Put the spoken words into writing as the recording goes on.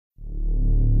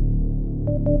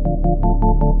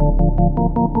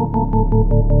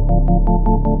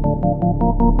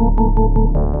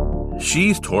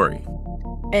She's Tori.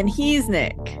 And he's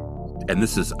Nick. And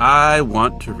this is I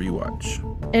Want to Rewatch,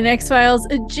 an X-Files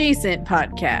adjacent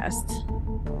podcast.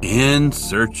 In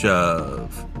search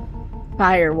of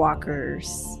Firewalkers.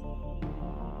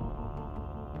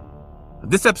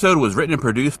 This episode was written and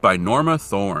produced by Norma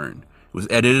Thorne. It was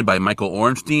edited by Michael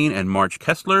Ornstein and Marge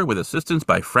Kessler with assistance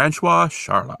by Francois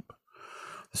Charlap.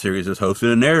 The series is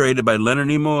hosted and narrated by Leonard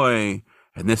Nimoy.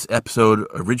 And this episode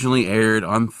originally aired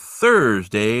on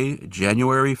Thursday,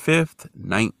 January 5th,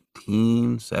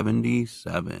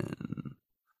 1977.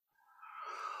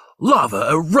 Lava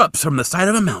erupts from the side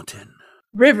of a mountain.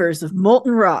 Rivers of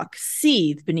molten rock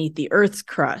seethe beneath the Earth's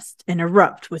crust and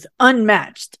erupt with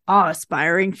unmatched,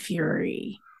 awe-inspiring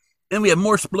fury. Then we have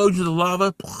more explosions of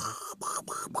lava.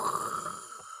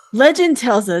 Legend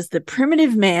tells us that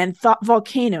primitive man thought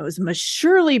volcanoes must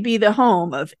surely be the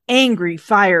home of angry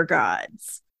fire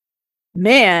gods.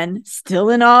 Man, still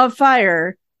in awe of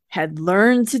fire, had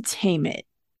learned to tame it.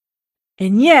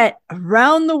 And yet,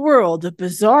 around the world, a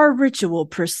bizarre ritual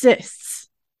persists.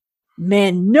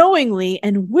 Man knowingly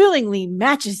and willingly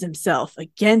matches himself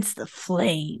against the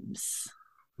flames.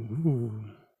 Ooh.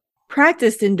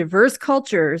 Practiced in diverse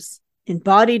cultures,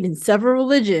 embodied in several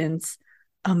religions,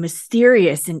 a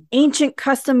mysterious and ancient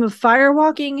custom of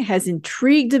firewalking has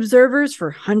intrigued observers for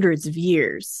hundreds of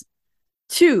years.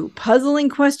 2 puzzling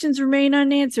questions remain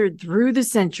unanswered through the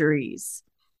centuries.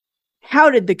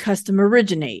 How did the custom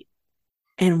originate?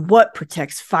 And what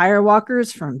protects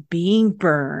firewalkers from being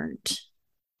burned?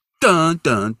 Dun,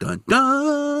 dun, dun,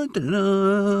 dun, dun,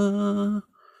 dun.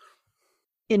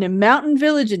 In a mountain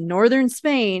village in northern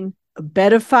Spain, a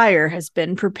bed of fire has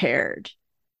been prepared.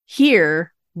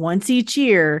 Here, once each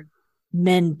year,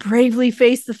 men bravely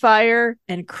face the fire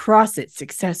and cross it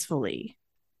successfully.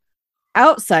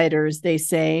 Outsiders, they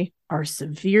say, are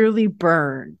severely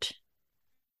burned.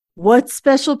 What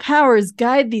special powers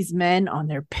guide these men on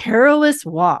their perilous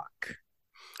walk?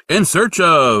 In search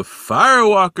of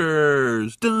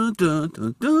Firewalkers. Dun, dun,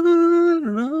 dun, dun,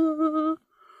 dun.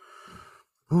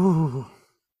 Ooh.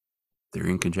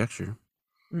 Theory and conjecture.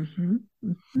 Mm-hmm.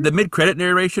 Mm-hmm. The mid-credit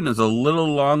narration is a little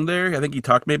long there. I think he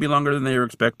talked maybe longer than they were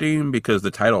expecting because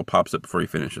the title pops up before he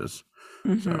finishes.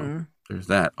 Mm-hmm. So there's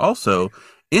that. Also,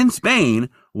 in Spain,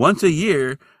 once a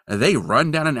year, they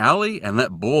run down an alley and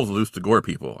let bulls loose to gore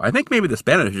people. I think maybe the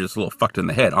Spanish are just a little fucked in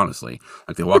the head, honestly.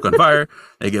 Like they walk on fire,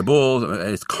 they get bulls.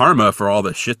 It's karma for all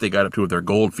the shit they got up to with their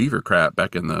gold fever crap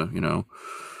back in the,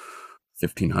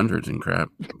 1500s and crap,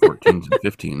 14s and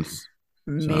 15s.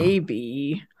 So,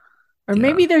 maybe. Or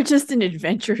maybe they're just an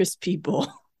adventurous people.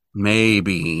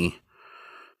 Maybe.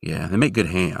 Yeah, they make good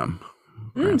ham.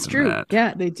 It's true. That.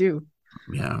 Yeah, they do.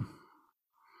 Yeah.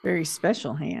 Very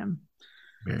special ham.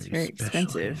 It's very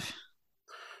expensive. Ham.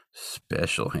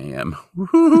 Special ham.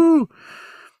 Woo-hoo-hoo.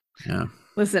 Yeah.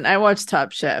 Listen, I watch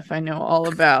Top Chef. I know all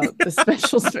about the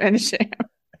special Spanish ham.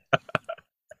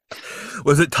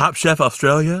 Was it Top Chef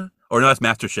Australia? Or no, it's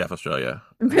Master Chef Australia.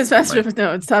 It's Master Chef.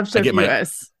 No, it's Top Chef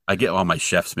US. I get all my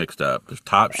chefs mixed up. There's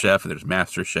Top Chef and there's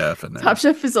Master Chef. And Top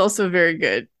Chef is also very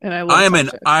good. And I love I am Top an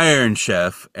Chef. Iron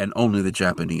Chef and only the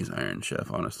Japanese Iron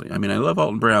Chef, honestly. I mean, I love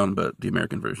Alton Brown, but the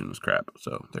American version is crap.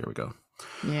 So there we go.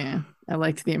 Yeah, I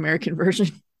liked the American version.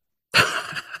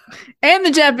 And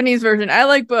the Japanese version. I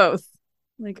like both.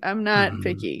 Like, I'm not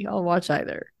picky. I'll watch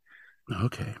either.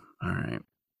 Okay. All right.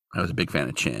 I was a big fan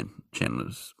of Chen. Chen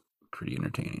was pretty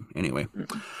entertaining. Anyway.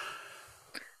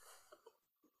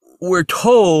 We're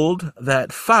told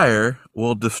that fire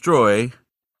will destroy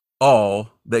all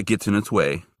that gets in its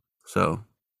way. So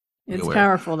it's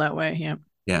powerful that way, yeah.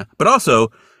 Yeah. But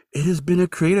also, it has been a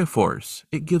creative force.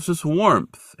 It gives us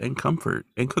warmth and comfort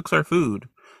and cooks our food.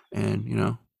 And,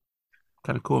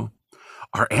 kind of cool.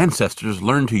 Our ancestors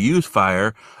learned to use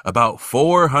fire about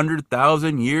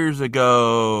 400,000 years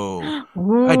ago.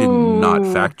 Ooh. I did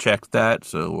not fact check that,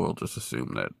 so we'll just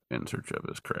assume that In Search of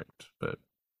is correct. But,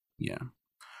 yeah.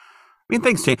 I mean,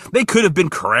 things change. They could have been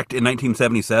correct in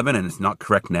 1977, and it's not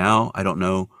correct now. I don't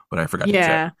know, but I forgot to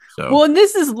check. So. Well, and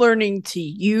this is learning to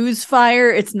use fire.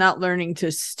 It's not learning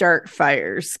to start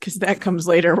fires, because that comes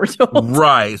later, we're told.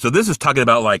 Right. So this is talking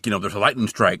about, like, there's a lightning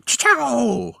strike,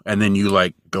 chow, and then you,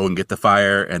 like, go and get the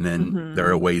fire, and then there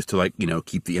are ways to, like,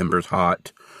 keep the embers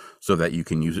hot so that you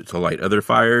can use it to light other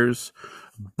fires.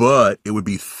 But it would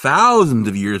be thousands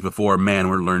of years before man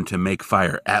would learn to make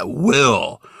fire at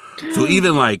will. So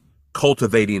even, like,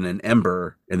 cultivating an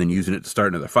ember and then using it to start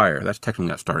another fire, that's technically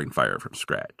not starting fire from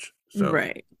scratch. So,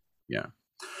 right. Yeah.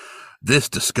 This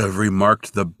discovery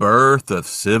marked the birth of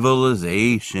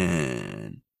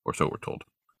civilization, or so we're told.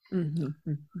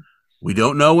 Mm-hmm. We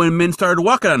don't know when men started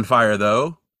walking on fire,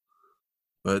 though.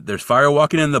 But there's fire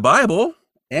walking in the Bible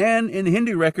and in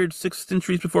Hindu records 6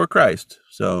 centuries before Christ.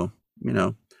 So,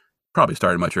 probably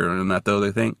started much earlier than that, though,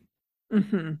 they think.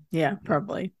 Mm-hmm. Yeah,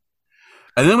 probably.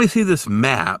 And then we see this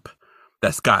map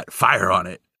that's got fire on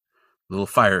it. Little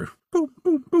fire, boom,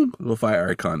 boom, boom, little fire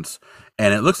icons.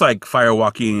 And it looks like fire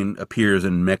walking appears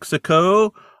in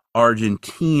Mexico,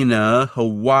 Argentina,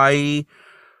 Hawaii,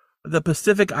 the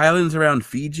Pacific Islands around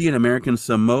Fiji and American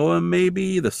Samoa,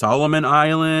 maybe, the Solomon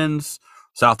Islands,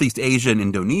 Southeast Asia and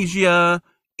Indonesia,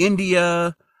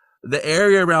 India, the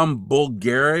area around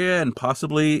Bulgaria and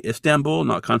possibly Istanbul,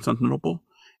 not Constantinople,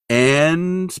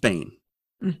 and Spain.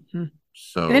 Mm-hmm.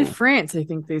 So, and in France, I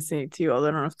think they say it too, although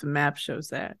I don't know if the map shows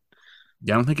that.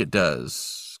 Yeah, I don't think it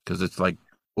does, because it's like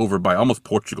over by almost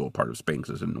Portugal, part of Spain,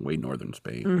 because it's in way northern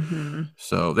Spain. Mm-hmm.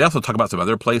 So they also talk about some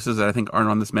other places that I think aren't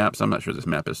on this map, so I'm not sure this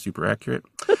map is super accurate.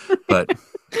 But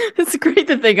it's great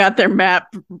that they got their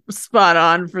map spot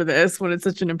on for this when it's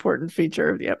such an important feature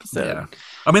of the episode. Yeah.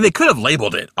 I mean, they could have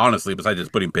labeled it, honestly, besides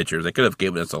just putting pictures. They could have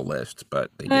given us a list,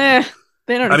 but they didn't.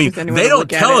 They don't. I mean, they don't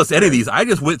tell us any of these. I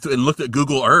just went through and looked at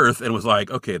Google Earth and was like,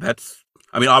 okay,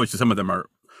 obviously some of them are,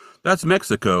 that's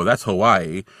Mexico, that's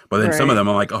Hawaii, but then some of them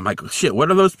I'm like, oh my shit,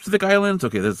 what are those Pacific Islands?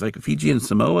 Okay, there's like Fiji and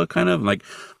Samoa, kind of like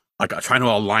trying to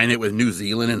align it with New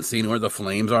Zealand and seeing where the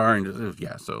flames are, and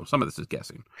so some of this is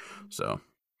guessing. So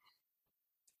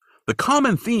the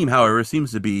common theme, however,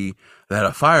 seems to be that a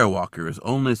firewalker is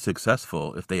only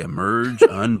successful if they emerge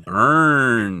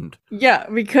unburned. Yeah,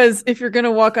 because if you're going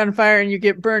to walk on fire and you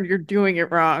get burned, you're doing it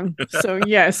wrong. So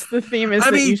yes, the theme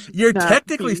is you're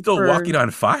technically still walking on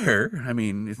fire. I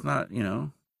mean, it's not, I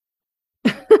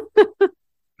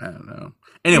don't know.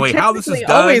 Anyway, how this is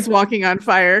done. Always walking on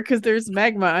fire because there's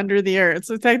magma under the earth.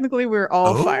 So technically we're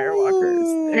all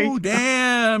firewalkers. Oh,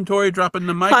 damn. Tori dropping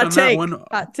the mic Hot on take. that one.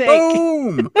 Hot take.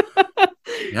 Boom.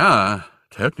 Yeah.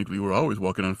 Technically, we're always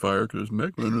walking on fire because there's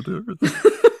magma under the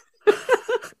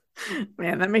earth.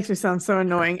 Man, that makes me sound so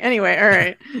annoying. Anyway, all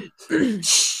right.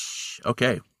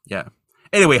 Okay. Yeah.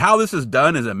 Anyway, how this is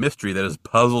done is a mystery that has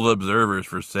puzzled observers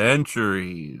for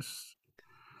centuries.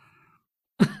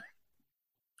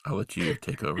 I'll let you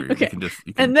take over. Okay. You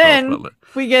can and then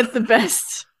we get the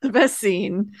best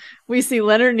scene. We see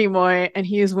Leonard Nimoy, and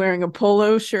he is wearing a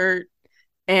polo shirt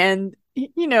and,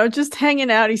 just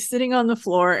hanging out. He's sitting on the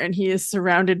floor, and he is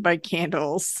surrounded by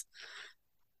candles.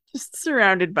 Just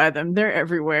surrounded by them. They're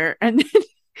everywhere. And then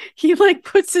he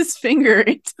puts his finger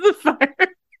into the fire.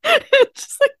 It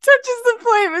just touches the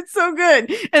flame. It's so good.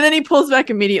 And then he pulls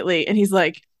back immediately, and he's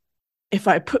like, if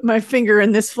I put my finger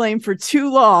in this flame for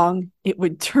too long, it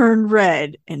would turn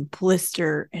red and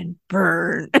blister and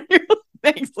burn.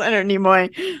 Thanks, Leonard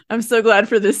Nimoy. I'm so glad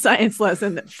for this science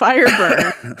lesson that fire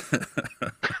burn.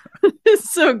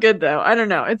 It's so good, though. I don't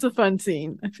know. It's a fun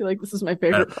scene. I feel like this is my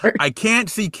favorite part. I can't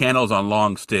see candles on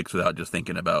long sticks without just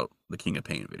thinking about the King of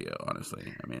Pain video,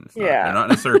 honestly. I mean, they're not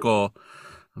in a circle,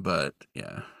 but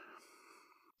yeah.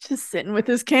 Just sitting with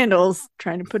his candles,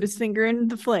 trying to put his finger in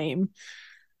the flame.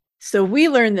 So we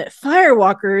learn that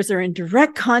firewalkers are in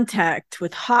direct contact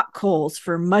with hot coals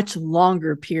for much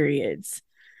longer periods.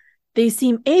 They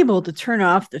seem able to turn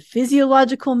off the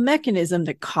physiological mechanism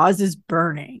that causes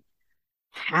burning.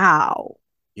 How?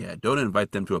 Yeah, don't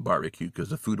invite them to a barbecue because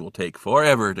the food will take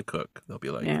forever to cook. They'll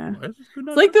be like, it's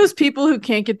like those people who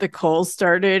can't get the coals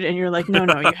started, and you're like, no,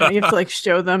 you have to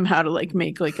show them how to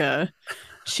make a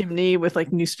chimney with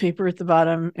newspaper at the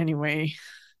bottom. Anyway.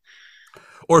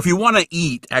 Or if you want to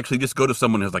eat, actually just go to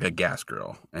someone who's like a gas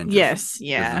grill. And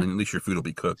at least your food will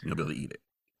be cooked and you'll be able to eat it.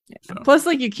 Yeah. So. Plus,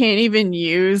 you can't even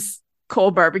use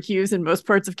coal barbecues in most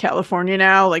parts of California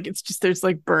now. It's just, there's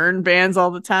burn bans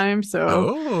all the time.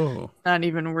 So not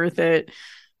even worth it.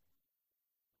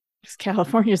 Because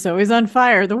California's always on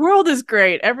fire. The world is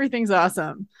great. Everything's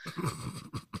awesome.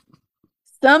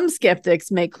 Some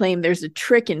skeptics may claim there's a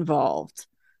trick involved.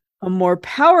 A more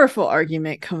powerful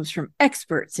argument comes from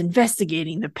experts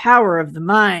investigating the power of the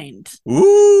mind.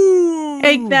 Ooh!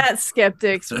 Take that,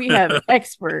 skeptics. We have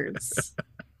experts.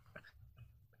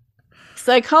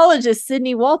 Psychologist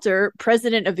Sidney Walter,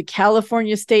 president of the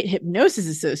California State Hypnosis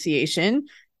Association,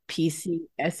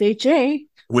 PCSHA.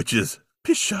 Which is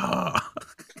Pisha.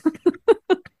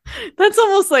 That's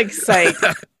almost like psych.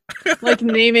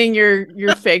 Naming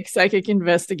your fake psychic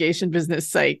investigation business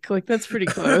psych. That's pretty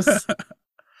close.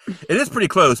 It is pretty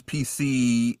close.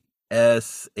 PCSHA.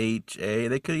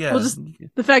 They could, yeah. Well, just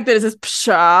the fact that it says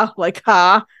psha,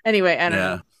 ha. Anyway, I don't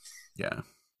know. Yeah.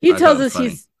 He tells us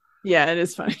it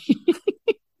is funny.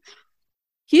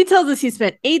 He tells us he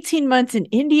spent 18 months in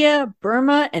India,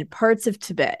 Burma, and parts of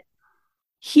Tibet.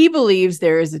 He believes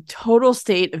there is a total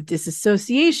state of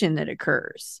disassociation that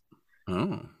occurs.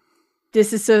 Oh.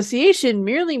 Disassociation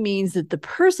merely means that the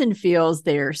person feels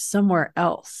they are somewhere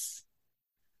else.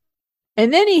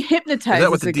 And then he Is that what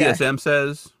hypnotizes the the guy. DSM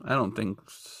says? I don't think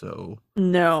so.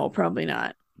 No, probably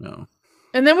not. No.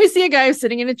 And then we see a guy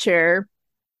sitting in a chair,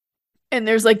 and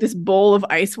there's like this bowl of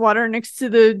ice water next to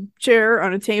the chair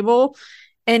on a table.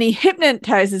 And he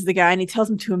hypnotizes the guy and he tells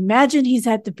him to imagine he's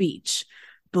at the beach.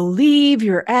 Believe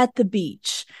you're at the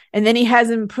beach. And then he has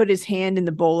him put his hand in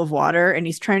the bowl of water and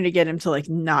he's trying to get him to like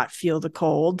not feel the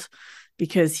cold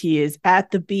because he is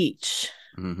at the beach.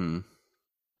 Mm-hmm.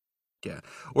 Yeah.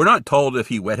 We're not told if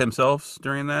he wet himself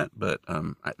during that, but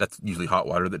that's usually hot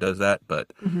water that does that.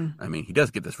 But I mean, he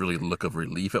does get this really look of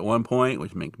relief at one point,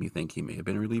 which makes me think he may have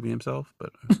been relieving himself,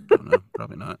 but I don't know.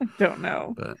 Probably not. Don't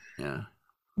know. But yeah.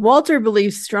 Walter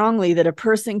believes strongly that a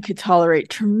person could tolerate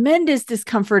tremendous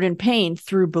discomfort and pain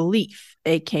through belief,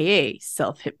 aka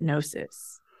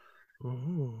self-hypnosis.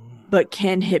 Ooh. But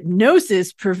can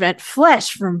hypnosis prevent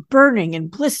flesh from burning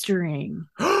and blistering?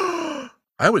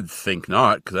 I would think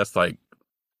not, because that's like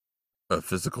a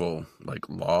physical like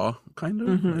law, kind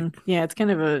of. Like, Yeah, it's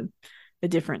kind of a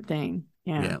different thing.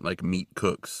 Yeah, like meat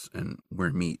cooks, and we're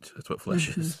meat. That's what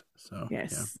flesh is. So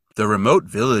yes. Yeah. The remote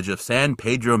village of San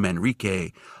Pedro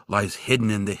Manrique lies hidden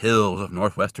in the hills of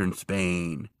northwestern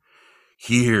Spain.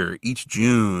 Here, each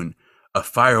June, a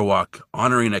firewalk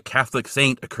honoring a Catholic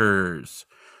saint occurs.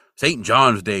 St.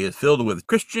 John's Day is filled with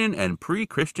Christian and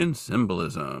pre-Christian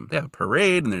symbolism. They have a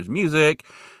parade and there's music,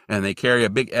 and they carry a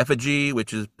big effigy,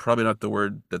 which is probably not the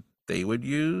word that they would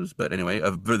use, but anyway,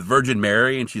 of the Virgin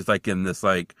Mary, and she's like in this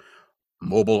like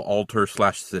mobile altar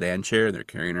 / sedan chair, and they're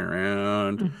carrying her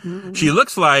around. She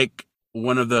looks like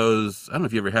one of those, I don't know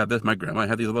if you ever had this, my grandma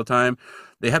had these all the time.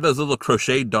 They have those little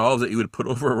crochet dolls that you would put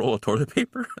over a roll of toilet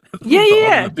paper.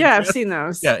 Yeah, I've seen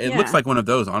those. Yeah, it looks like one of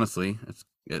those, honestly.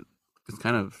 It's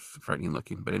kind of frightening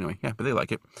looking, but anyway, yeah, but they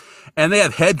like it. And they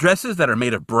have headdresses that are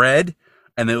made of bread,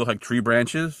 and they look like tree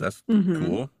branches. That's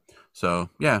cool. So,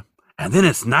 yeah. And then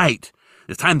it's night.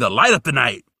 It's time to light up the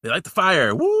night. They light the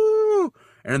fire. Woo!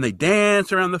 And then they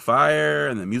dance around the fire,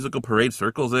 and the musical parade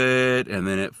circles it, and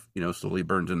then it, slowly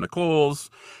burns into coals,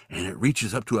 and it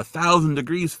reaches up to 1,000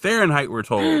 degrees Fahrenheit, we're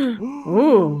told.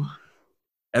 Ooh.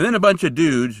 And then a bunch of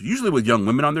dudes, usually with young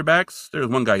women on their backs. There's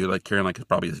one guy who like carrying like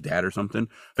probably his dad or something.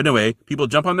 But anyway, people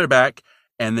jump on their back,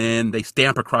 and then they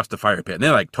stamp across the fire pit. And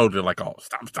they're like totally like all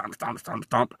stomp, stomp, stomp, stomp,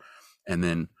 stomp. And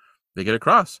then they get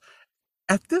across.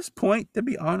 At this point, to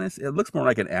be honest, it looks more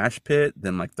like an ash pit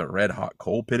than like the red hot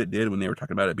coal pit it did when they were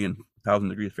talking about it being 1,000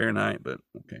 degrees Fahrenheit. But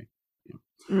okay.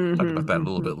 Talk about that a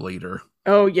little bit later.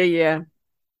 Oh, yeah.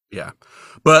 Yeah.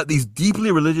 But these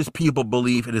deeply religious people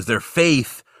believe it is their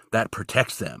faith that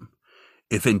protects them.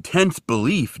 If intense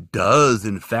belief does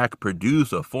in fact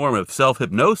produce a form of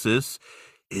self-hypnosis,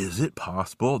 is it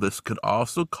possible this could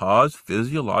also cause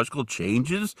physiological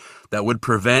changes that would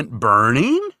prevent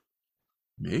burning?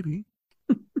 Maybe.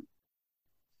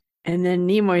 And then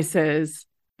Nimoy says,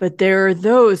 but there are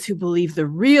those who believe the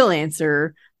real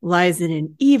answer lies in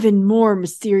an even more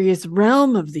mysterious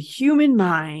realm of the human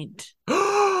mind.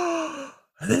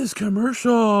 This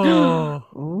commercial.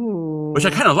 Ooh. Which I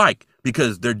kind of like,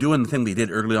 because they're doing the thing they did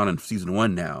early on in season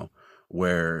 1 now,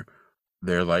 where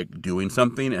they're like doing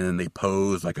something and then they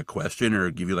pose like a question or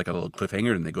give you like a little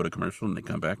cliffhanger, and they go to commercial and they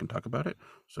come back and talk about it.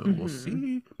 So we'll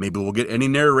see. Maybe we'll get any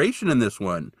narration in this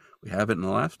one. We haven't in the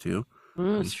last 2.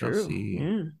 That's true.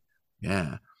 See.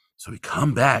 Yeah. So we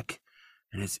come back,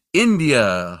 and it's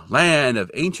India, land of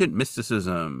ancient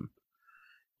mysticism.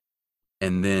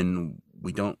 And then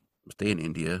we don't stay in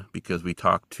India, because we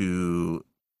talk to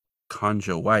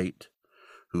Kanja White,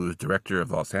 who is director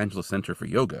of Los Angeles Center for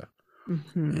Yoga.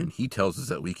 And he tells us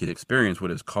that we can experience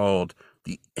what is called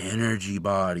the energy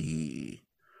body.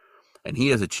 And he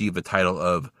has achieved the title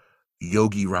of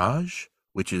Yogi Raj,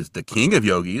 which is the king of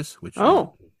yogis, which is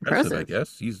impressive, I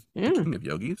guess. He's the king of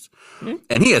yogis.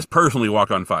 And he has personally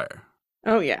walked on fire.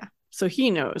 Oh, yeah. So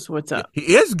he knows what's up.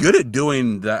 He is good at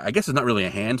doing that. I guess it's not really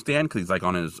a handstand because he's like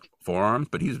on his forearms,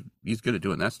 but he's good at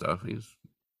doing that stuff. He's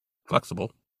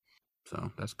flexible.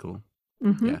 So that's cool.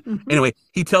 Anyway,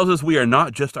 he tells us we are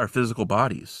not just our physical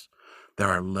bodies. There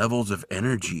are levels of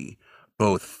energy,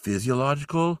 both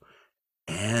physiological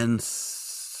and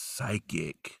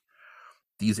psychic.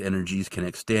 These energies can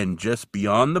extend just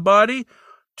beyond the body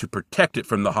to protect it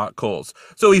from the hot coals.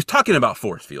 So he's talking about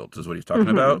force fields, is what he's talking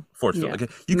about. Force field.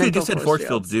 Like, you could have just said force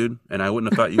fields, dude, and I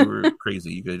wouldn't have thought you were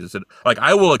crazy. You could have just said, like,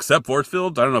 I will accept force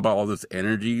fields. I don't know about all this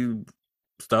energy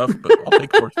stuff, but I'll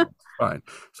take force fields. Fine.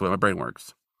 That's the way my brain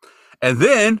works. And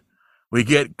then We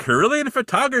get Korean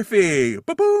photography.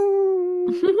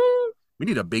 Ba-boom! We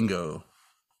need a bingo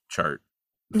chart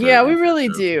for Yeah, we insert really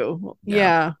shows. do. Yeah.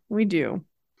 Yeah, we do.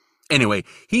 Anyway,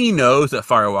 he knows that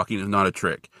firewalking is not a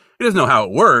trick. He doesn't know how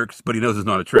it works, but he knows it's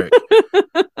not a trick.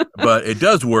 But it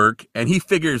does work, and he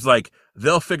figures like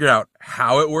they'll figure out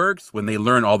how it works when they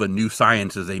learn all the new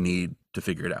sciences they need to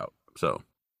figure it out. So,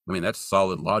 I mean, that's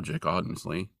solid logic,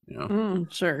 honestly.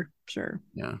 Sure.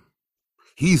 Yeah.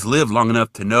 He's lived long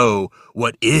enough to know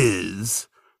what is.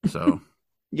 So,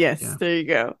 Yes, yeah. there you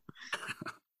go.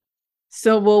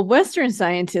 So, while Western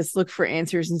scientists look for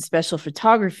answers in special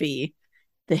photography,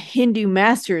 the Hindu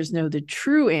masters know the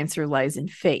true answer lies in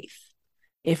faith.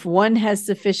 If one has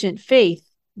sufficient faith,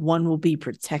 one will be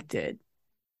protected.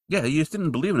 Yeah, you just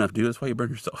didn't believe enough, dude. That's why you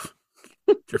burned yourself.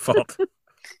 It's your fault.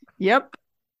 Yep.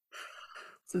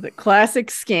 So the classic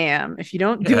scam. If you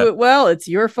don't Yeah. do it well, it's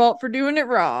your fault for doing it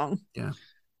wrong. Yeah.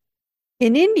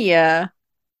 In India,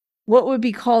 what would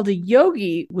be called a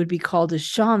yogi would be called a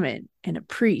shaman and a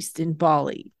priest in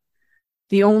Bali.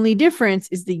 The only difference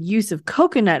is the use of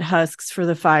coconut husks for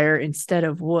the fire instead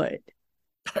of wood.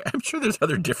 I'm sure there's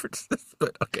other differences,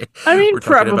 but okay. I mean, We're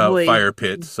talking probably. about fire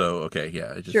pits, so okay,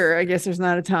 yeah. Sure, I guess there's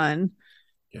not a ton.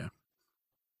 Yeah.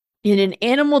 In an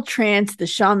animal trance, the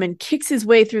shaman kicks his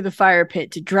way through the fire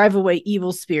pit to drive away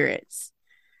evil spirits.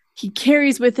 He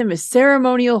carries with him a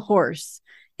ceremonial horse,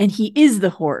 and he is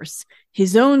the horse,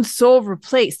 his own soul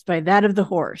replaced by that of the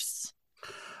horse.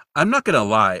 I'm not gonna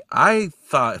lie. I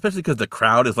thought, especially because the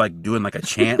crowd is like doing like a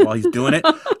chant while he's doing it,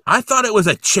 I thought it was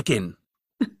a chicken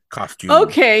costume.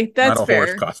 Okay, that's not a fair.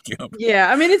 horse costume.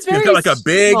 Yeah, I mean it's very He's got like a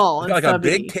big, small he's got like a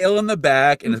big tail in the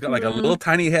back, and it's got like a little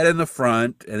tiny head in the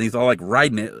front, and he's all like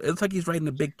riding it. It's like he's riding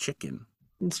a big chicken.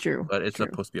 It's true, but it's true.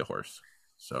 supposed to be a horse.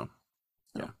 So,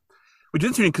 yeah. Which is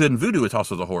interesting because in voodoo it's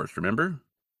also the horse. Remember?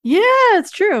 Yeah,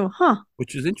 it's true, huh?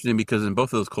 Which is interesting because in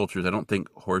both of those cultures, I don't think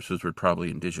horses were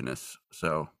probably indigenous.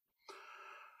 So,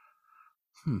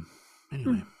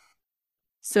 anyway.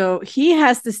 So he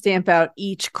has to stamp out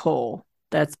each coal.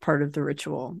 That's part of the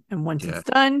ritual. And once it's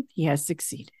done, he has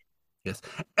succeeded. Yes.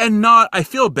 And I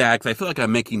feel bad because I feel like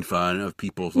I'm making fun of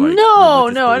people's like. No,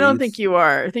 beliefs. I don't think you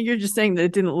are. I think you're just saying that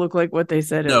it didn't look like what they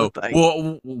said it looked like.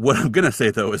 Well, what I'm going to say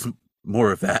though is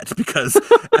more of that because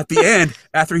at the end,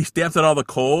 after he stamps out all the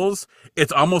coals,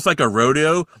 it's almost like a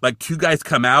rodeo. Like two guys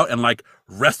come out and like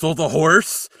wrestle the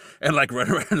horse and like run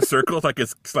around in circles like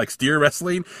it's like steer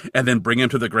wrestling and then bring him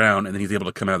to the ground and then he's able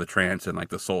to come out of the trance and like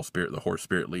the soul spirit, the horse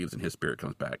spirit leaves and his spirit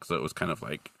comes back. So it was kind of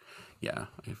like, yeah,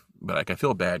 but like I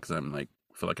feel bad because I'm like,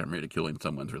 feel like I'm ridiculing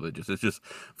someone's religious. It's just,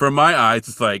 from my eyes,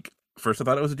 it's like, first I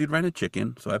thought it was a dude riding a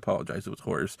chicken, so I apologize, it was a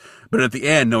horse. But at the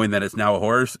end, knowing that it's now a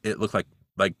horse, it looked like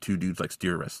two dudes like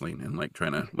steer wrestling and like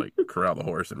trying to like corral the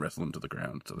horse and wrestle him to the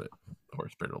ground so that the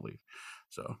horse spirit will leave.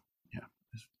 So yeah,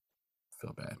 I just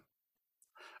feel bad.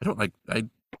 I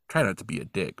try not to be a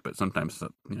dick, but sometimes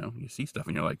you see stuff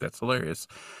and you're like, that's hilarious.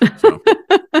 So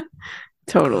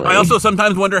Totally. I also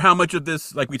sometimes wonder how much of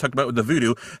this, like we talked about with the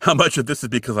voodoo, how much of this is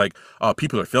because like, oh,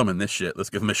 people are filming this shit, let's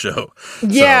give them a show.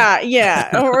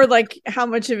 Yeah. Or like how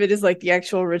much of it is like the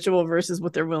actual ritual versus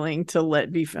what they're willing to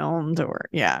let be filmed, or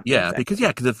exactly.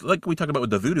 because if like we talk about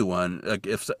with the voodoo one, like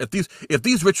if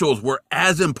these rituals were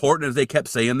as important as they kept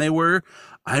saying they were,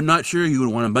 I'm not sure you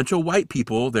would want a bunch of white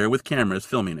people there with cameras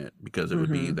filming it because it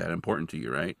would be that important to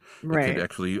you, right? Right. It could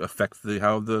actually affect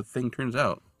how the thing turns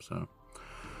out. So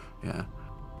yeah.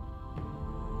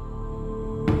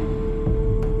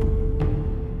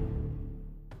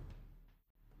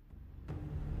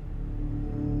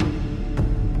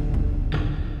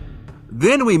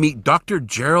 Then we meet Dr.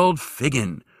 Gerald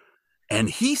Figgin, and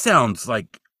he sounds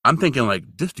like, I'm thinking like,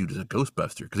 this dude is a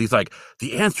Ghostbuster, because he's like,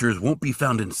 the answers won't be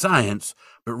found in science,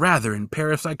 but rather in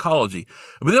parapsychology.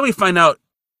 But then we find out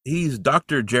he's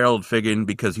Dr. Gerald Figgin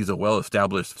because he's a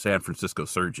well-established San Francisco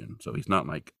surgeon, so he's not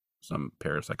like some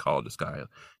parapsychologist guy.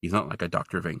 He's not like a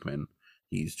Dr. Venkman.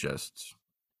 He's just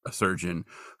a surgeon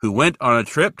who went on a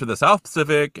trip to the South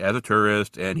Pacific as a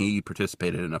tourist, and he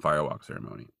participated in a firewalk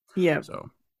ceremony. Yeah.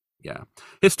 So, yeah.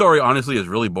 His story, honestly, is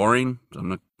really boring. So I'm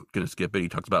not going to skip it. He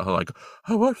talks about how, like,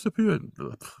 I watched the video.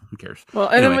 Who cares? Well,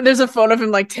 and then when there's a photo of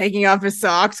him, like, taking off his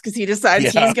socks because he decides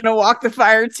he's going to walk the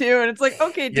fire, too. And it's like,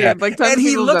 okay, dude. Like, and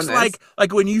he looks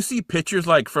like when you see pictures,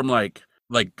 like, from, like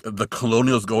the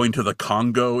colonials going to the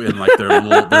Congo in, like, their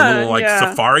little like,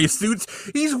 safari suits.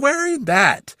 He's wearing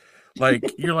that.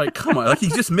 Like, you're like, come on. Like,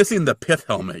 he's just missing the pith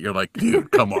helmet. You're like,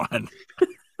 dude, come on.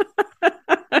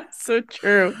 So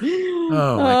true.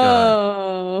 Oh my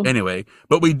god. Anyway,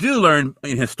 but we do learn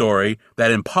in his story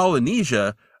that in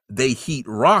Polynesia they heat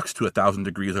rocks to 1,000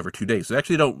 degrees over 2 days. So they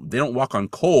actually don't walk on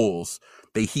coals.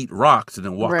 they heat rocks and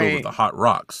then walk over Right. the hot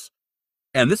rocks.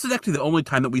 And this is actually the only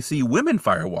time that we see women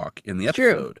firewalk in the It's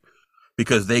true. episode,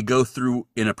 because they go through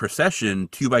in a procession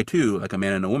 2 by 2, like a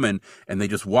man and a woman, and they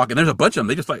just walk. And there's a bunch of them.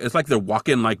 They just like, it's like they're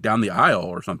walking like down the aisle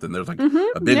or something. There's like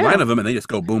a big Yeah. line of them, and they just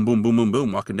go boom, boom, boom, boom,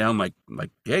 boom, walking down like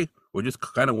hey, we're just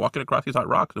kind of walking across these hot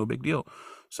rocks, no big deal.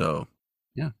 So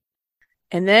yeah.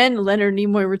 And then Leonard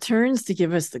Nimoy returns to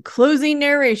give us the closing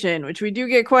narration, which we do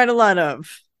get quite a lot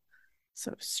of.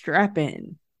 So strap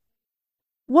in.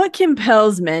 What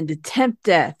compels men to tempt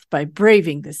death by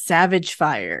braving the savage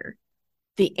fire?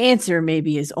 The answer may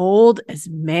be as old as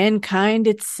mankind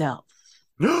itself.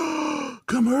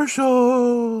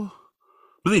 Commercial.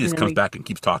 But then he just And then comes back and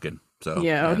keeps talking. So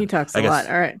yeah, he talks a lot.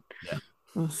 All right. Yeah.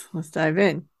 Let's dive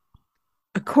in.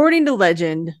 According to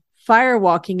legend,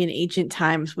 firewalking in ancient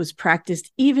times was practiced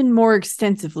even more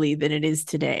extensively than it is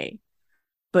today.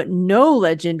 But no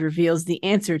legend reveals the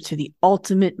answer to the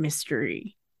ultimate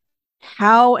mystery.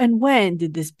 How and when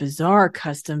did this bizarre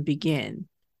custom begin?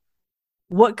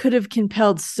 What could have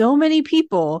compelled so many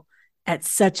people at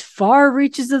such far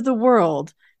reaches of the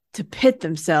world to pit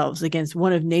themselves against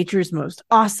one of nature's most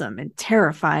awesome and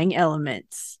terrifying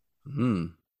elements?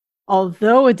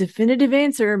 Although a definitive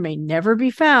answer may never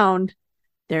be found,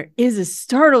 there is a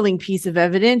startling piece of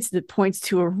evidence that points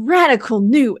to a radical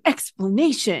new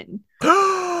explanation.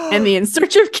 And the In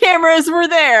Search of cameras were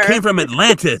there. Came from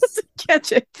Atlantis.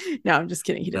 Catch it. No, I'm just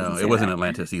kidding. He doesn't. No, say it wasn't that.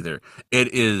 Atlantis either.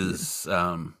 It is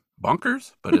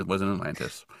bonkers, but it wasn't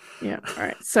Atlantis. Yeah. All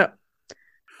right. So,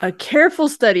 a careful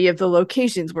study of the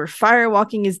locations where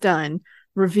firewalking is done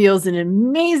reveals an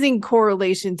amazing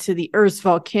correlation to the Earth's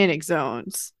volcanic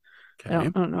zones. Okay. I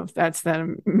don't know if that's that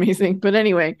amazing, but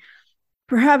anyway,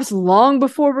 perhaps long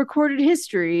before recorded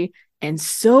history and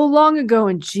so long ago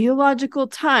in geological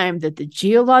time that the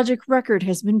geologic record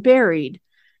has been buried,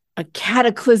 a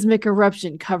cataclysmic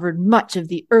eruption covered much of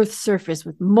the Earth's surface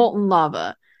with molten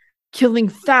lava, killing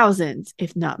thousands,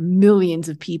 if not millions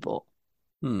of people.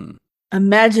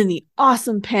 Imagine the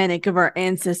awesome panic of our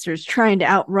ancestors trying to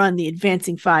outrun the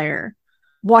advancing fire,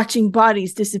 watching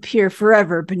bodies disappear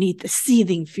forever beneath the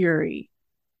seething fury.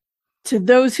 To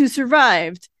those who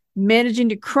survived, managing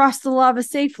to cross the lava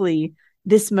safely,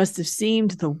 this must have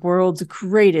seemed the world's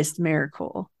greatest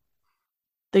miracle.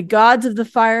 The gods of the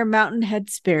fire mountain had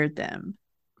spared them.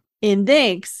 In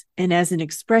thanks, and as an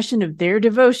expression of their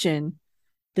devotion,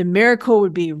 the miracle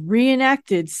would be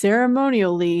reenacted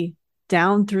ceremonially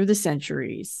down through the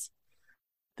centuries.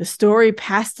 The story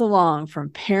passed along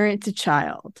from parent to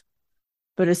child,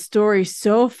 but a story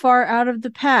so far out of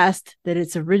the past that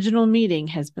its original meaning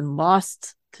has been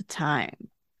lost to time,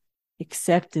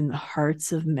 except in the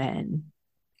hearts of men.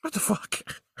 What the fuck?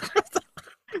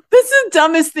 This is the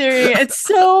dumbest theory. It's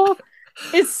so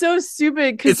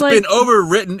stupid. It's been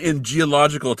overwritten in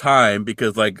geological time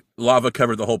because like lava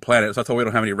covered the whole planet, so that's why we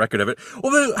don't have any record of it.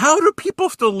 Well, then how do people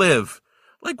still live?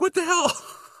 Like, what the hell?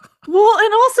 Well,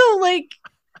 and also like,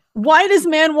 why does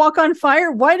man walk on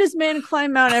fire? Why does man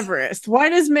climb Mount Everest? Why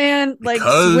does man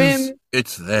Because swim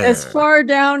it's there as far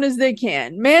down as they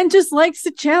can? Man just likes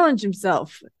to challenge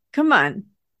himself. Come on.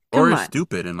 Or is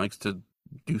stupid and likes to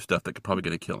do stuff that could probably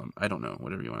going to kill him. I don't know.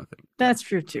 Whatever you want to think. That's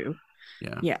true too.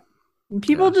 Yeah. Yeah. And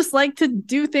people just like to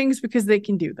do things because they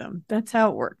can do them. That's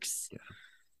how it works. Yeah.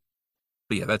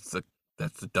 But yeah, that's the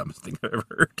dumbest thing I've ever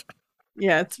heard.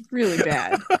 Yeah, it's really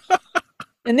bad.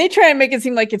 And they try and make it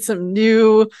seem like it's some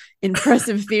new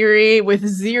impressive theory with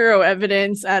zero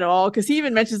evidence at all. Because he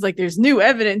even mentions like there's new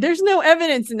evidence. There's no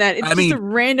evidence in that. It's just a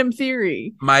random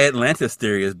theory. My Atlantis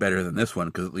theory is better than this one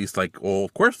because at least like, well,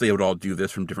 of course they would all do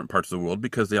this from different parts of the world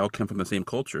because they all come from the same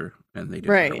culture and they did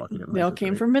Atlantis, they all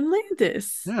came from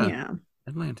Atlantis. Yeah.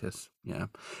 Atlantis. Yeah.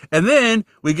 And then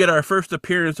we get our first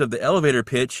appearance of the elevator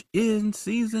pitch in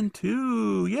season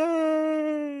 2.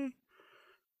 Yay!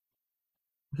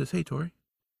 This hey Tori.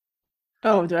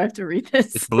 Oh, do I have to read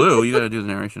this? It's blue. You got to do the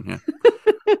narration. Yeah.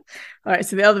 All right.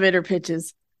 So the elevator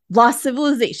pitches: lost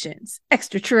civilizations,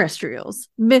 extraterrestrials,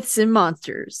 myths and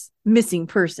monsters, missing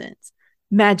persons,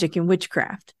 magic and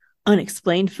witchcraft,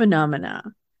 unexplained phenomena.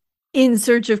 In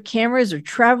search of cameras are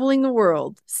traveling the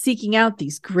world, seeking out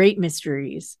these great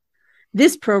mysteries.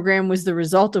 This program was the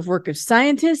result of work of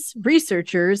scientists,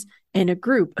 researchers, and a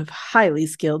group of highly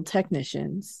skilled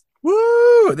technicians.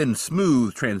 Woo! And then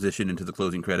smooth transition into the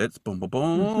closing credits. Boom, boom,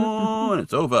 boom. And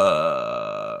it's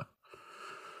over.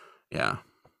 Yeah.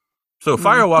 So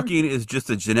firewalking is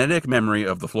just a genetic memory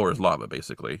of the floor is lava,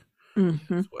 basically.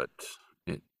 That's what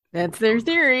That's their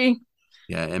theory.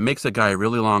 Yeah, it makes a guy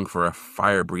really long for a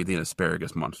fire-breathing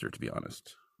asparagus monster, to be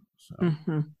honest.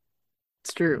 So.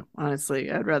 It's true.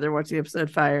 Honestly, I'd rather watch the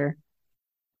episode Fire.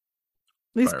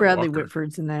 least Bradley Firewalker.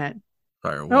 Whitford's in that.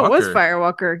 Oh, it was Firewalker.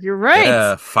 Firewalker. You're right.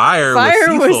 Yeah, Fire was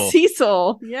Fire was Cecil.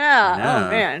 Cecil. Yeah. Oh Yeah,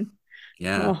 man.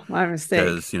 yeah. Oh, my mistake.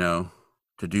 Because,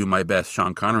 to do my best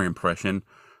Sean Connery impression,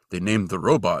 they named the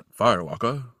robot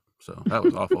Firewalker. So that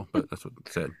was awful, but that's what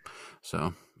it said.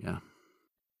 So, yeah.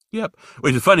 Yep.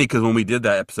 Which is funny because when we did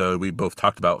that episode, we both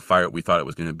talked about fire. We thought it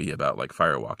was going to be about like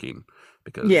firewalking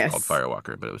because it's called Yes.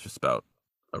 Firewalker, but it was just about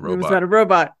a It was robot, about a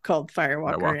robot called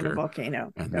Firewalker in a Firewalker.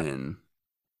 volcano. And Yep. then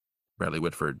Bradley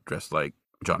Whitford dressed like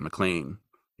John McClane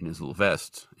in his little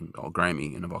vest, and all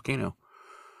grimy in a volcano.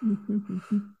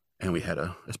 And we had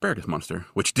a asparagus monster,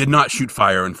 which did not shoot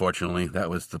fire, unfortunately.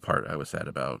 That was the part I was sad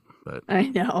about. But I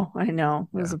know. It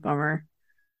was a bummer.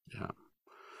 Yeah.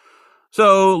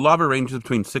 So lava ranges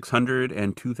between 600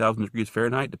 and 2,000 degrees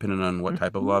Fahrenheit, depending on what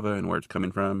type of lava and where it's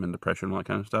coming from and the pressure and all that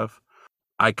kind of stuff.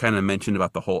 I kind of mentioned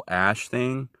about the whole ash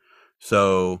thing.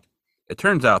 So it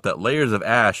turns out that layers of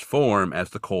ash form as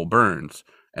the coal burns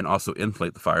and also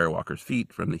insulate the firewalker's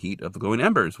feet from the heat of the glowing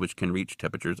embers, which can reach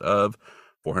temperatures of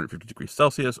 450 degrees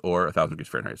Celsius or 1,000 degrees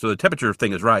Fahrenheit. So the temperature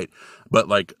thing is right, but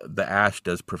like the ash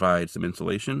does provide some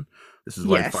insulation. This is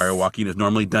why firewalking is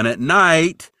normally done at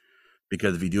night,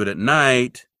 because if you do it at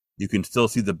night, you can still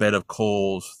see the bed of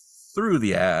coals through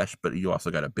the ash, but you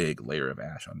also got a big layer of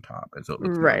ash on top, and so it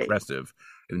looks more impressive.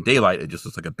 In daylight, it just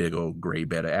looks like a big old gray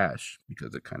bed of ash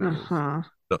because it kind of is. So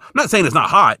I'm not saying it's not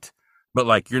hot, but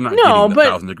like you're not getting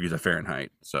 1,000 degrees of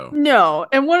Fahrenheit. So no,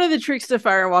 and one of the tricks to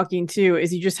firewalking too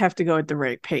is you just have to go at the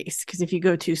right pace, because if you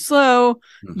go too slow,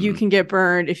 you can get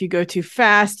burned. If you go too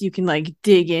fast, you can like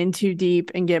dig in too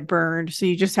deep and get burned. So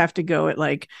you just have to go at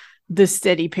like the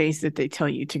steady pace that they tell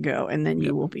you to go, and then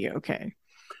you will be okay.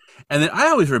 And then I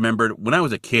always remembered when I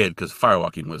was a kid, because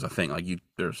firewalking was a thing. Like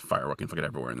there's firewalking fucking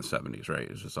everywhere in the 70s, right?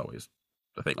 It's just always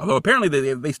a thing. Although apparently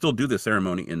they still do this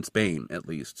ceremony in Spain, at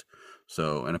least.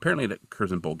 So, and apparently it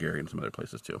occurs in Bulgaria and some other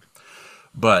places too.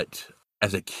 But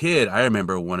as a kid, I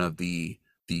remember one of the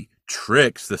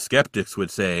tricks the skeptics would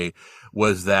say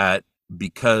was that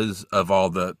because of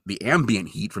all the ambient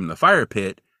heat from the fire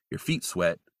pit, your feet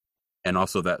sweat, and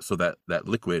also that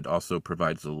liquid also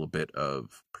provides a little bit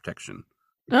of protection.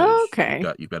 Okay.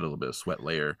 You've got a little bit of sweat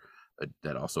layer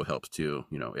that also helps too.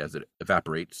 As it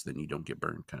evaporates, then you don't get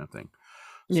burned, kind of thing.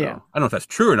 So, I don't know if that's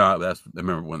true or not. But I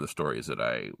remember one of the stories that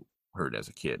I heard as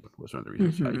a kid was one of the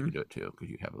reasons how you could do it too, because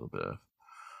you have a little bit of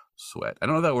sweat. I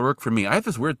don't know if that would work for me. I have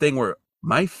this weird thing where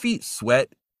my feet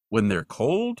sweat when they're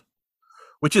cold,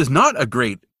 which is not a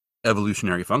great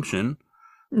evolutionary function.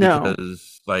 No,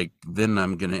 because like then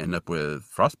I'm gonna end up with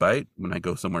frostbite when I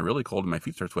go somewhere really cold and my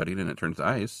feet start sweating and it turns to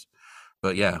ice.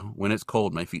 But yeah, when it's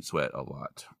cold, my feet sweat a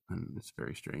lot, and it's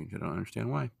very strange. I don't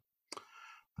understand why.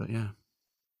 But yeah,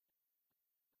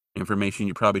 information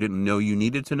you probably didn't know you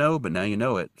needed to know, but now you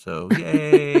know it. So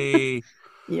yay!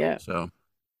 Yeah. So,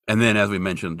 and then as we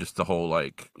mentioned, just the whole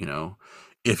like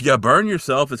if you burn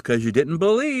yourself, it's because you didn't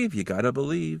believe. You gotta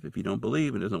believe. If you don't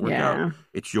believe, it doesn't work out.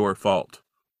 It's your fault.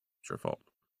 It's your fault.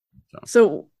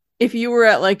 So if you were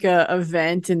at like a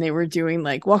event and they were doing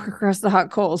like walk across the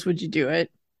hot coals, would you do it?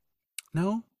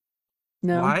 No.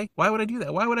 No. Why would I do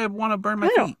that? Why would I want to burn my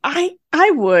feet?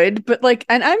 I would, but like,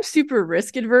 and I'm super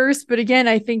risk adverse, but again,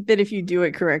 I think that if you do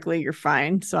it correctly, you're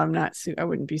fine. So I'm not I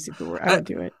wouldn't be super I would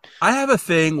do it. I have a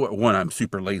thing where, one, I'm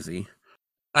super lazy.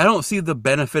 I don't see the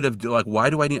benefit of why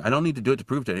do I don't need to do it to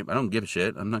prove to anybody. I don't give a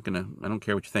shit. I don't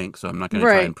care what you think, so I'm not gonna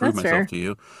try and prove myself to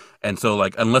you. And so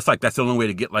like unless like that's the only way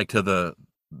to get like to the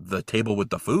table with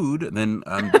the food, then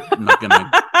I'm not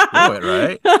gonna do it,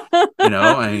 right?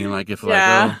 I mean like if there's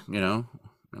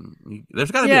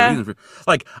gotta be a reason for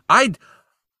like I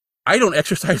don't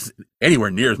exercise anywhere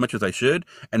near as much as I should,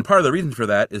 and part of the reason for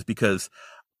that is because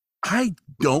I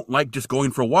don't like just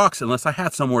going for walks unless I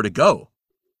have somewhere to go.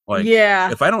 Like,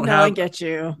 if I don't have, I get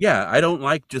you. Yeah, I don't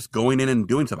like just going in and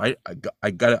doing stuff.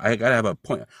 I gotta have a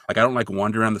point. Like, I don't like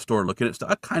wandering around the store looking at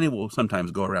stuff. I kind of will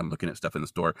sometimes go around looking at stuff in the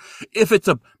store. If it's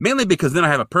mainly because then I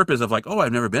have a purpose of like, oh,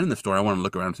 I've never been in the store. I want to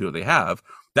look around and see what they have.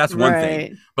 That's one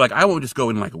thing. But like, I won't just go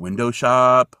in like a window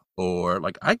shop or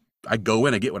like I go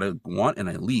in, I get what I want and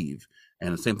I leave.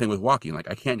 And the same thing with walking. Like,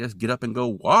 I can't just get up and go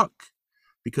walk.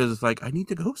 Because it's like I need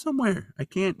to go somewhere. I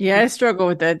can't. Yeah, I struggle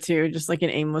with that too. Just like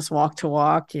an aimless walk to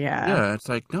walk. Yeah. Yeah, it's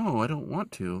like no, I don't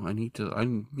want to. I need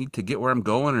to get where I'm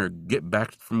going or get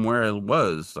back from where I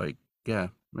was. Like yeah,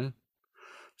 that's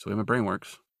the way my brain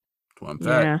works. That's why I'm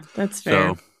fat. Yeah, that's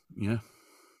fair. So yeah.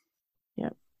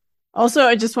 Yep. Also,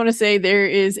 I just want to say there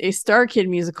is a Star Kid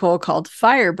musical called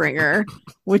Firebringer,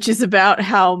 which is about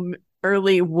how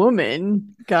early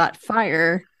woman got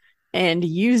fire and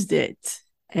used it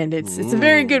And it's a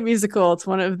very Ooh. good musical. It's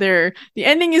one of the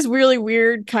ending is really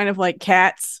weird, kind of like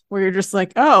Cats, where you're just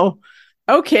like, oh,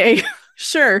 okay,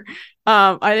 sure.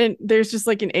 I didn't there's just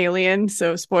like an alien,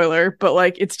 so spoiler, but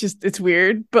like it's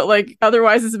weird. But like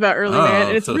otherwise it's about early man,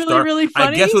 and Oh, it's so really, really I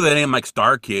funny. guess with a name like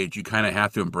Star Kid, you kind of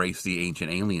have to embrace the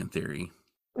ancient alien theory.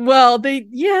 Well,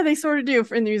 they sort of do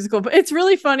in the musical, but it's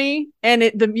really funny,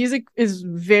 and the music is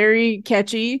very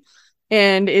catchy,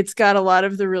 and it's got a lot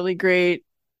of the really great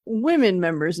women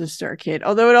members of Star Kid.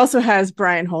 Although it also has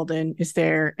Brian Holden is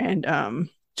there, and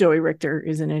Joey Richter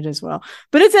is in it as well.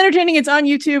 But it's entertaining. It's on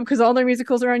YouTube because all their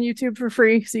musicals are on YouTube for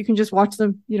free, so you can just watch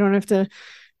them. You don't have to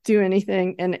do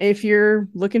anything. And if you're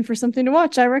looking for something to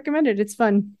watch, I recommend it. It's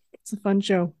fun. It's a fun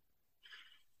show.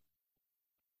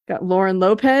 Got Lauren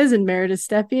Lopez and Meredith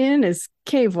Stepien as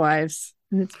cave wives,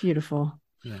 and it's beautiful.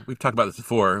 Yeah, we've talked about this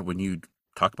before. When you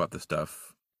talk about this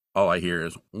stuff, all I hear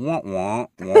is wah wah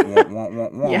wah wah wah wah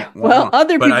wah Yeah, well, wah.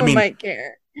 other But I people mean, might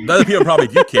care. the other people probably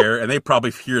do care, and they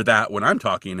probably hear that when I'm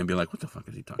talking and be like, "What the fuck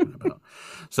is he talking about?"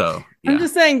 So I'm yeah.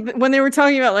 just saying, when they were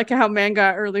talking about like how man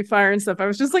got early fire and stuff, I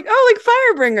was just like, oh, like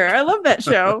Firebringer. I love that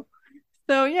show.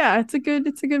 So yeah, it's a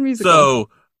good musical. So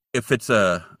if it's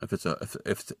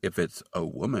a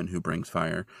woman who brings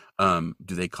fire,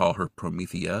 do they call her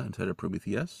Promethea instead of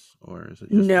Prometheus, or is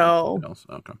it just something No, else?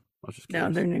 Okay, I was just no,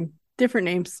 curious. they're different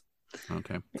names.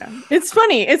 Okay, Yeah, it's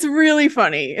funny. It's really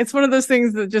funny. It's one of those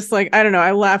things that just like I don't know.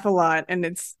 I laugh a lot, and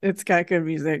it's got good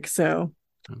music, so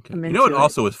okay. I'm You know what into it.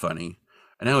 also is funny,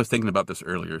 and I was thinking about this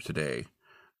earlier today.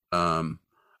 Um,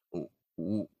 w-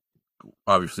 w-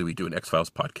 Obviously we do an X-Files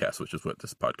podcast, which is what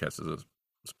this podcast is a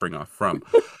spring off from.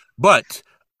 But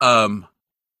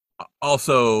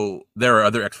also there are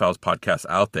other X-Files podcasts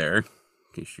out there, in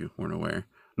case you weren't aware.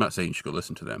 I'm not saying you should go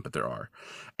listen to them, but there are.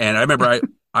 And I remember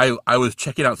I was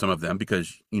checking out some of them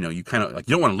because, you kind of like,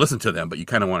 you don't want to listen to them, but you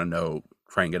kind of want to know,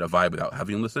 try and get a vibe without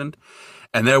having listened.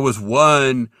 And there was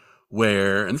one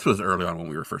where, and this was early on when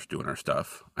we were first doing our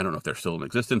stuff. I don't know if they're still in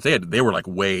existence. They were like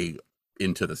way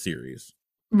into the series.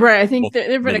 Right. I think Well,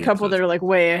 there've been a many couple that episodes. are like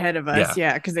way ahead of us. Yeah.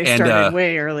 Yeah, because they And started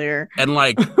way earlier. and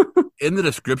like in the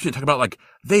description talk about like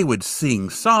they would sing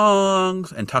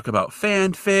songs and talk about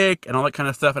fanfic and all that kind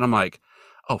of stuff. And I'm like,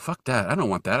 oh fuck that. I don't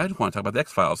want that. I just want to talk about the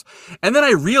X-Files. And then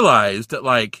I realized that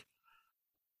like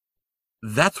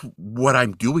that's what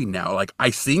I'm doing now. Like I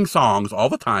sing songs all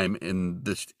the time in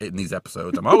these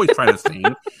episodes. I'm always trying to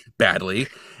sing badly.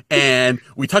 And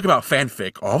we talk about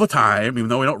fanfic all the time, even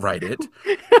though we don't write it.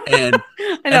 And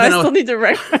I know. and I then I was, still need to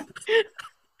write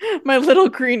my Little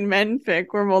Green Men fic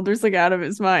where Mulder's like out of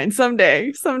his mind.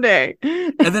 Someday.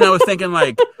 and then I was thinking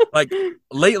like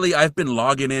lately I've been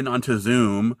logging in onto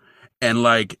Zoom and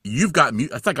like you've got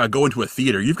it's like I go into a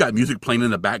theater. You've got music playing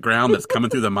in the background that's coming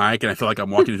through the mic, and I feel like I'm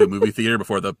walking into a movie theater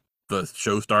before the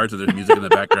show starts, and there's music in the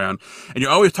background. And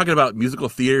you're always talking about musical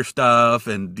theater stuff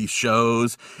and these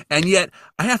shows, and yet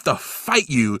I have to fight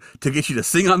you to get you to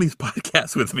sing on these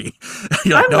podcasts with me.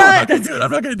 You're like, I'm no, not. I'm not going to do it.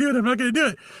 I'm not going to do it. I'm not going to do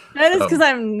it. That is So, because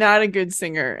I'm not a good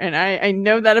singer, and I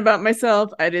know that about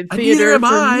myself. I did neither theater am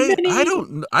for I. many,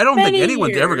 I don't think many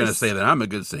anyone's ever going to say years. that I'm a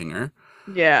good singer.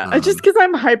 Yeah, just because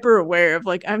I'm hyper aware of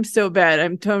like I'm so bad.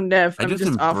 I'm tone deaf. I I'm just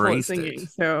just awful at embraced singing. it.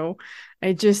 So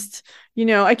I just,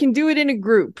 I can do it in a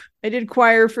group. I did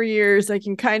choir for years. I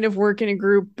can kind of work in a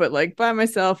group, but like by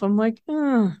myself, I'm like,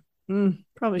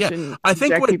 probably Yeah, shouldn't I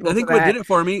think subject people to what did that. it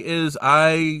for me is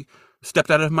I stepped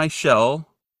out of my shell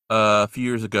a few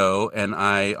years ago, and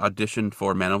I auditioned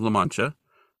for Man of La Mancha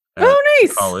at Oh,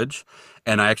 nice, college,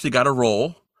 and I actually got a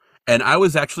role, and I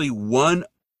was actually one.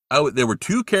 There were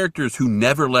two characters who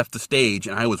never left the stage,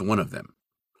 and I was one of them.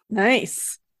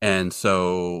 nice. And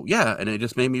so yeah, and it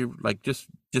just made me like just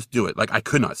do it. Like I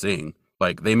could not sing.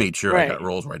 Like they made sure I got Right,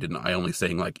 roles where I only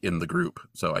sang like in the group,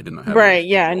 so I did not have any right. stage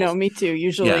Yeah, no, roles. me too.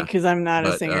 Usually, Yeah, because I'm not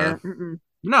a but singer. Mm-mm.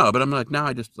 no, but I'm like, no,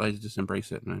 I just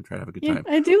embrace it and I try to have a good Yeah, time.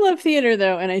 I do love theater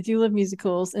though, and I do love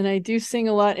musicals, and I do sing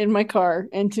a lot in my car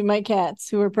and to my cats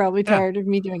who are probably Yeah. tired of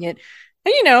me doing it.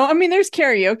 And I mean, there's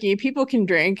karaoke. People can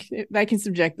drink. I can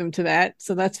subject them to that,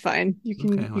 so that's fine. You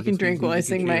Okay. can Well, you I can guess we drink just need while I to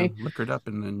get sing you my liquored up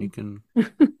and then you can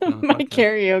be on the my podcast.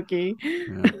 karaoke.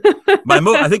 Yeah.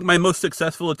 I think my most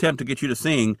successful attempt to get you to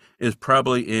sing is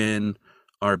probably in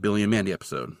our Billy and Mandy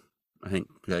episode. I think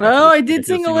Oh, I I got did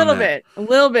you to sing a sing on little that. bit, a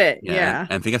little bit. Yeah, Yeah,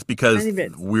 and I think that's because tiny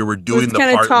bits. we were It was doing the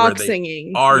kind of part where talk they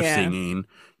singing. are Yeah, singing.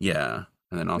 Yeah,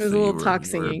 and then it was also a little talk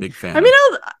you were a singing. big fan I mean, of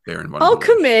I'll Baron von I'll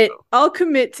English. commit. So. I'll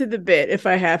commit to the bit if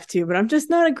I have to, but I'm just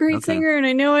not a great Okay. singer, and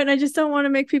I know it. And I just don't want to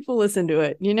make people listen to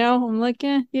it. I'm like,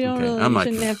 Okay. I'm you like,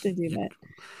 shouldn't have to do that.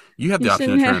 You have the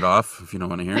option to turn it off if you don't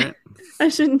want to hear it. I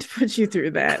shouldn't put you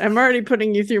through that. I'm already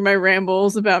putting you through my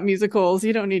rambles about musicals.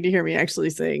 You don't need to hear me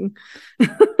actually sing.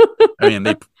 I mean,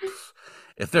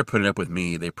 if they're putting up with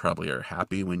me, they probably are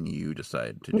happy when you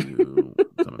decide to do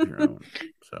some of your own.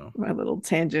 So my little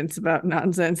tangents about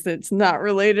nonsense that's not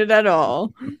related at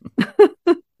all.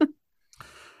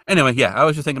 Anyway, yeah, I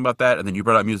was just thinking about that, and then you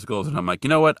brought up musicals, and I'm like, you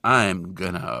know what? I'm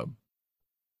gonna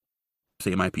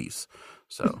say my piece.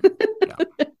 So, yeah.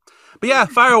 But yeah,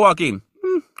 firewalking.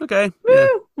 Okay. Yeah.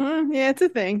 Yeah, it's a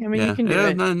thing. I mean, you can do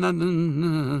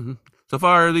it. So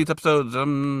far, these episodes, yeah,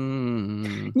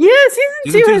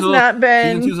 season 2 has not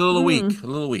been. Season 2's a little weak. A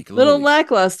little weak.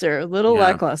 Lackluster.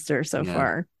 Lackluster so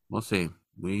far. We'll see.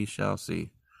 We shall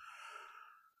see.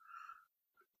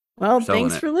 Well,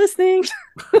 thanks for listening.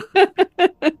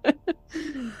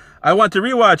 I Want to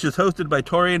Rewatch is hosted by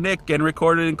Tori and Nick and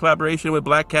recorded in collaboration with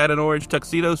Black Cat and Orange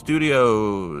Tuxedo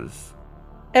Studios.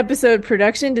 Episode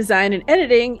production, design, and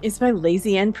editing is by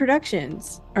Lazy End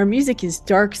Productions. Our music is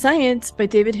Dark Science by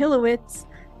David Hillowitz,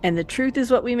 and The Truth Is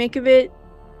What We Make of It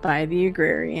by The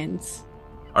Agrarians.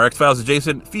 Our X-Files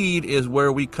adjacent feed is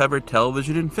where we cover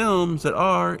television and films that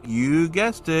are, you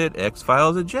guessed it,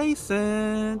 X-Files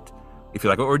adjacent. If you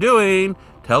like what we're doing,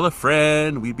 tell a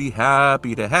friend. We'd be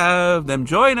happy to have them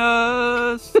join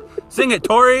us. Sing it,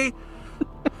 Tori.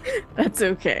 That's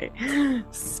okay.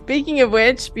 Speaking of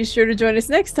which, be sure to join us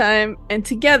next time, and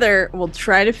together we'll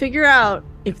try to figure out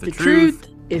if the truth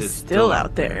is still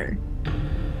out there.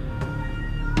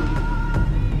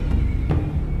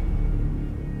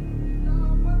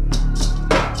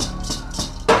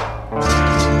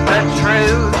 The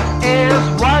truth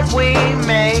is what we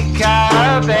make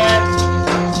of it.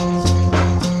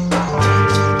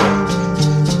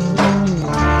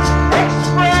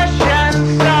 Expression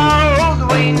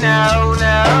sold, we know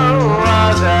no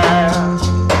other.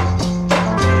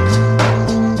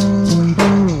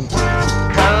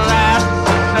 Collapse,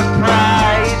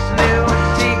 surprise, new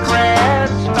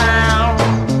secrets found.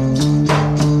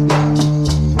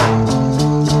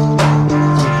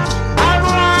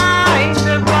 I'm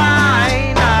to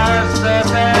blind a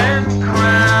serpent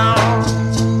crown.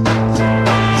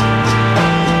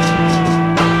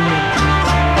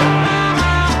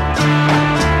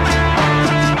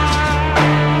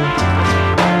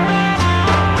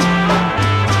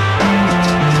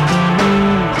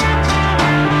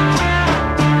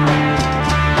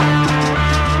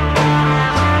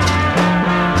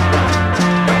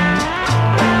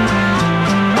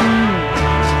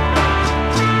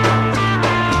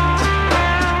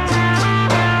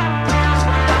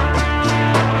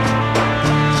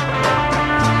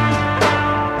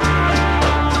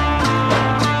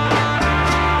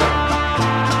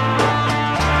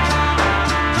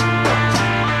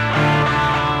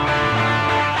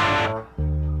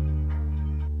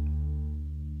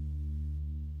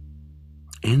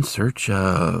 In search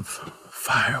of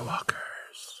Firewalkers.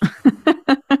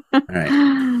 All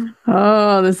right.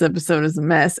 Oh, this episode is a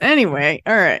mess. Anyway,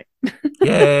 all right.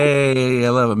 Yay! I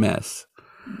love a mess.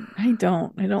 I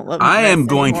don't love. I am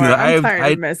going anymore. to. I'm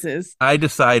tired of messes. I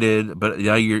decided, but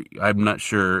yeah, I'm not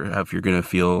sure if you're going to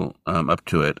feel up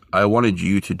to it. I wanted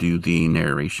you to do the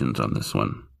narrations on this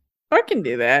one. I can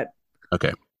do that.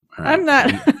 Okay. All right. I'm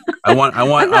not. I'm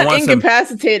not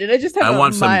incapacitated. I just have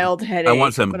a mild headache. I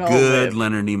want some good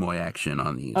Leonard Nimoy action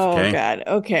on these. Oh okay? God.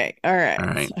 Okay. All right. All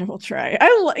right. I will try.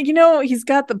 He's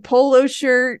got the polo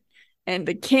shirt and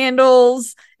the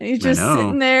candles, and he's just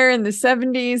sitting there in the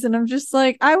 70s, and I'm just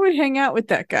like, I would hang out with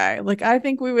that guy. Like, I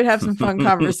think we would have some fun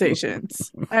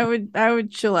conversations. I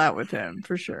would chill out with him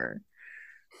for sure.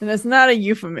 And that's not a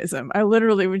euphemism. I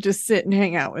literally would just sit and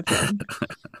hang out with him.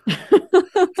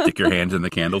 Stick your hands in the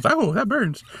candles. Oh, that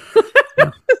burns.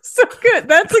 So good.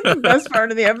 That's like the best part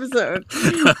of the episode.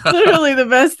 Literally the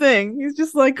best thing. He's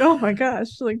just like, oh my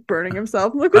gosh, like burning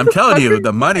himself. Look, I'm telling you,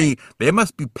 the money, they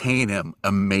must be paying him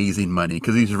amazing money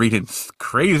because he's reading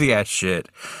crazy ass shit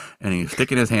and he's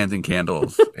sticking his hands in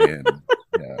candles. And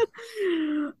yeah.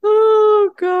 Oh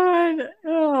God.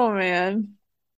 Oh man.